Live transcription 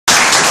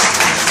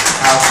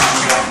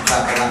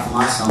that for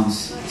my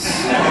songs.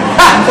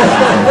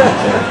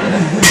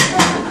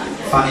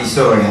 Funny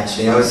story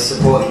actually, I was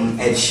supporting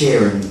Ed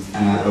Sheeran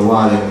a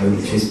while ago,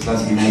 which was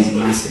bloody amazing,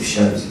 massive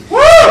shows.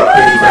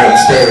 Really great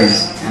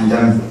experience. And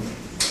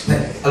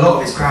but a lot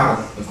of his crowd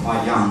are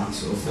quite young,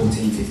 sort of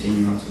 14,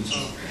 15-year-olds, which is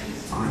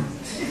fine.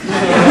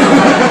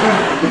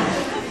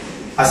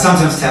 I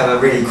sometimes tell a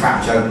really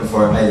crap joke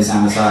before I play The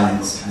Sound of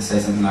Silence. I say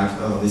something like,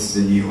 oh, this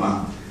is a new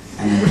one,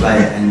 and then play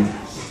it, and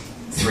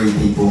 3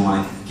 people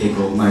might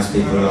giggle, most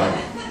people are like,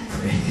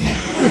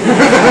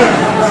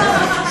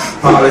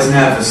 but I was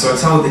nervous, so I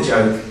told the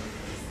joke,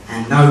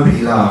 and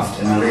nobody laughed,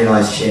 and I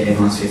realised, shit,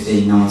 everyone's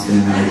 15, no one's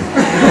going to know.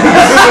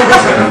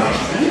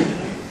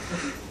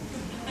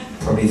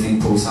 Probably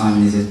think Paul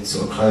Simon is a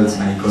sort of clothes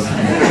maker or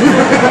something.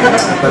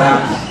 But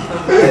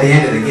at the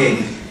end of the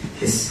gig,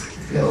 this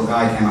little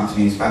guy came up to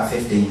me, he was about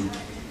 15,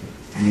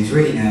 and he was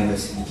really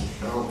nervous, and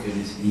oh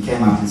goodness, and he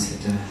came up and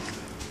said,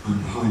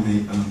 hi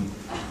mate,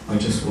 I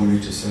just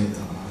wanted to say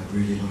that I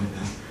really like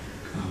that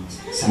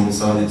Sound of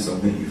Silence song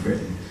that you've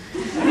written.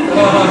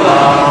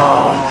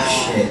 Oh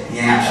shit, he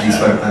actually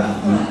spoke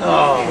about that.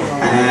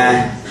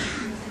 And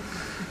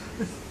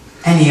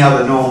any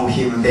other normal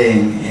human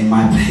being in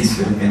my place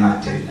would have been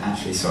like, dude,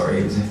 actually sorry,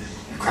 it was a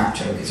crap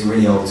joke, it's a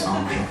really old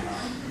song.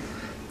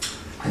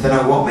 I don't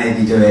know what made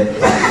me do it.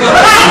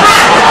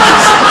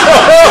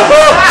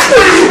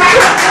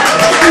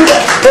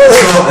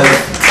 Sort of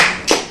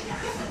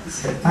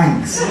said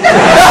thanks.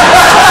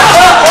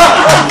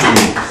 Thank you.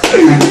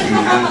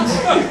 And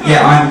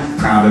yeah, I'm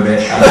proud of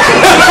it.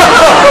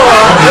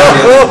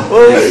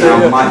 Next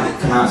album might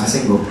come out as a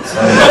single, so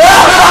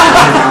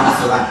I'm out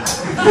for that.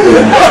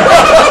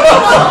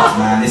 Fuck,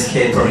 man, this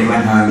kid probably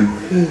went home,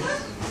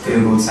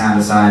 googled Sound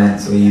of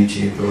Silence or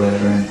YouTube or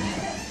whatever, and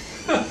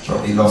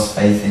probably lost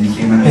faith in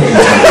human beings.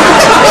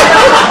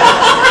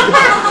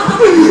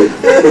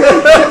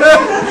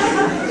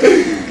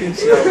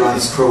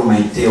 Life's cruel,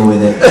 mate, deal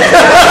with it.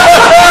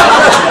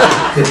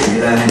 Good that you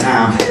learn it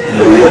now.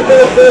 Anyway.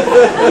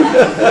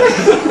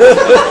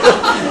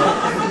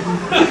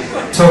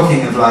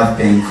 Talking of life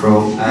being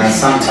cruel,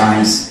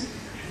 sometimes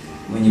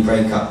when you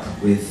break up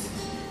with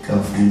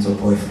girlfriends or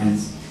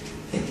boyfriends,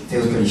 it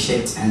feels pretty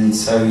shit, and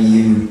so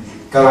you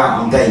go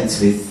out on dates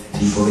with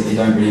people that you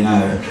don't really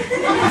know,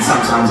 and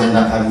sometimes end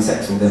up having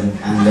sex with them,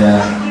 and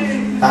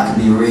that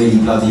can be really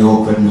bloody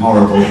awkward and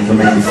horrible, and can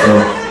make you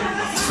feel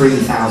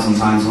 3,000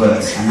 times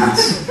worse, and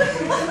that's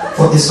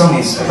what this song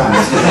is about.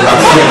 It's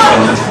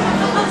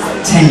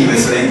a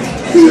tenuous link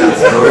into that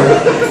story.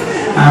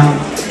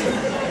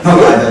 Not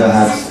that I've ever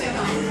had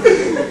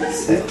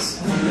sex.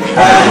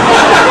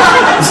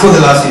 It's called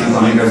The Last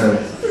Unicorn, it goes over.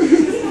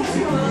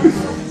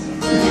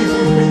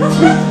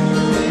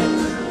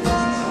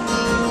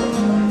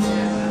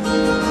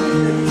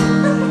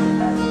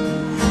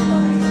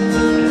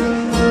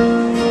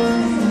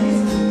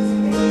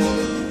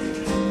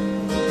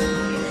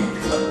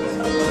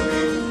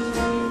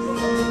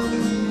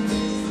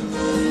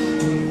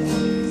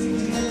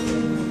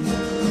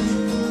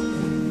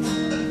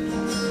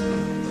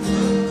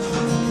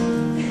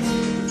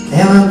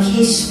 There were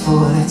peaceful,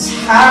 that's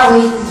how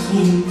it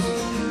begins.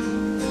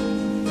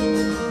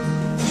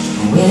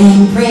 And we'll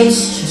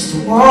embrace just to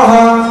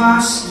warm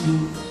our skin.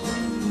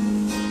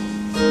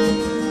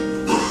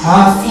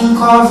 I'll think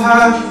of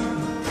her,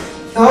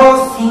 you'll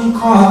think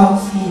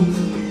of him.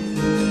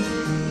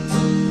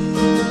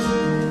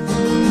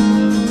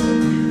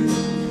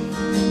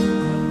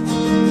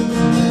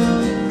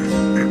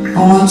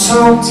 And we're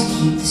told to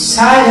keep the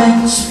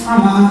silence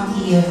from our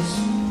ears.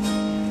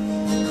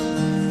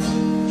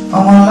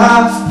 And we'll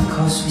laugh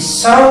because we're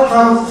so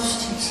close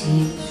to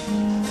tears.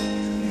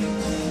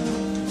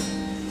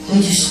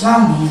 We're just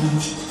lonely,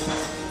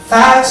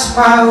 that's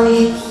why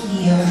we're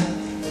here.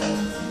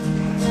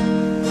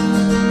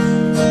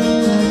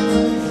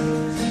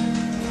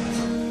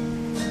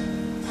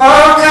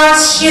 Oh,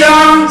 'cause you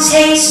don't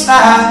taste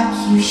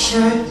like you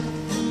should,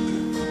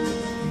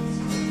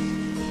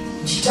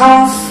 and you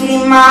don't fit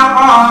in my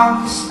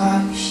arms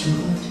like you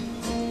would.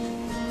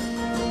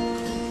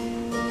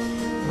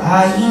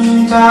 Lying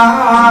in the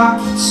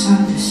dark, it's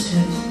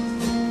understood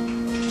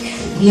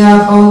we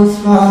are both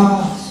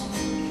lost,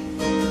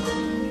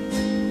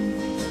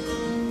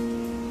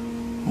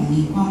 and we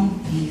won't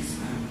be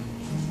found.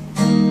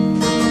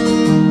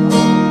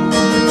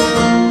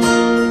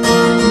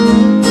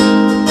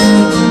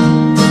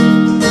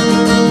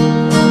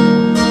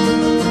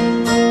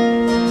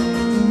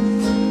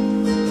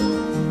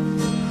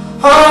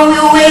 Oh,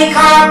 we'll wake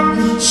up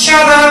with each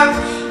other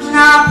in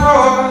our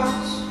pores.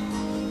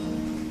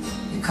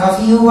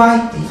 Cover your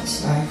white bits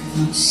like I've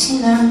not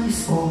seen them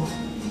before.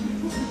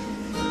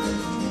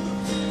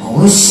 Oh,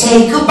 we'll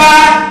say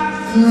goodbye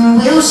and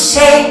we'll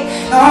say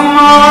no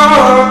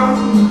more.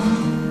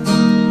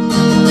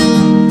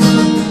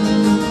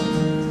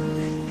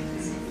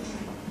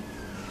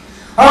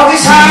 Oh,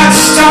 'cause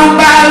hearts don't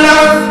buy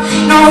love,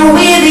 no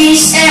really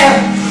sell.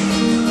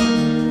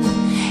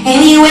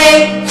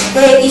 Anyway,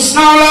 there is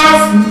no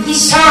love in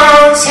this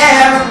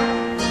hotel.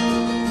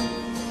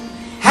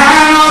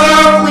 And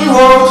although we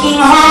walk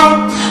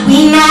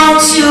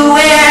you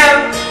will,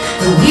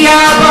 that we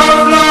are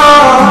both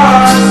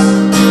lost.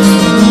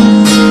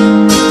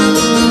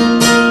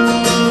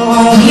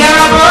 Oh, we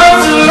are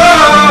both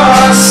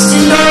lost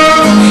in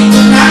love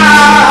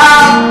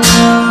now.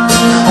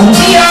 Oh,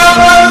 we are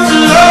both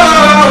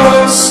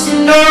lost in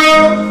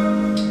love.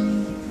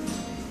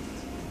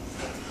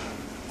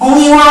 Oh,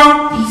 we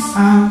won't be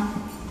found,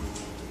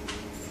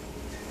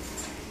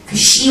 'cause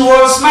she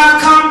was my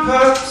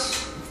compass.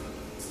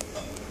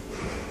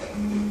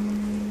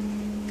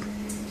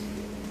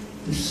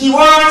 He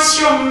was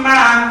your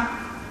man,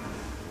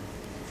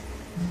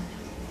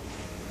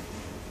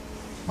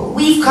 but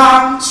we've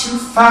come too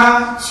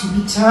far to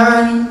be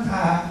turning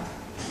back.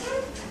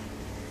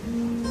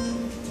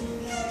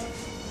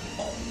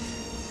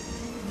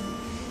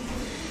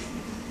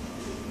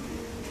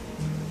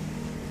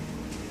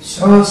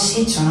 So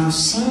sit on our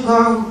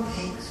single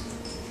beds,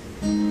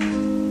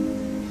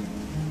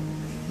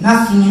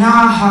 nothing in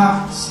our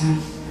hearts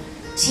and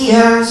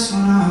tears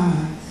on our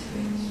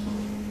threads.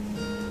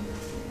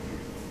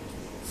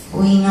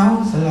 We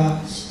know the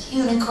lost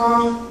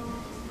unicorn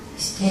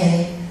is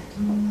dead.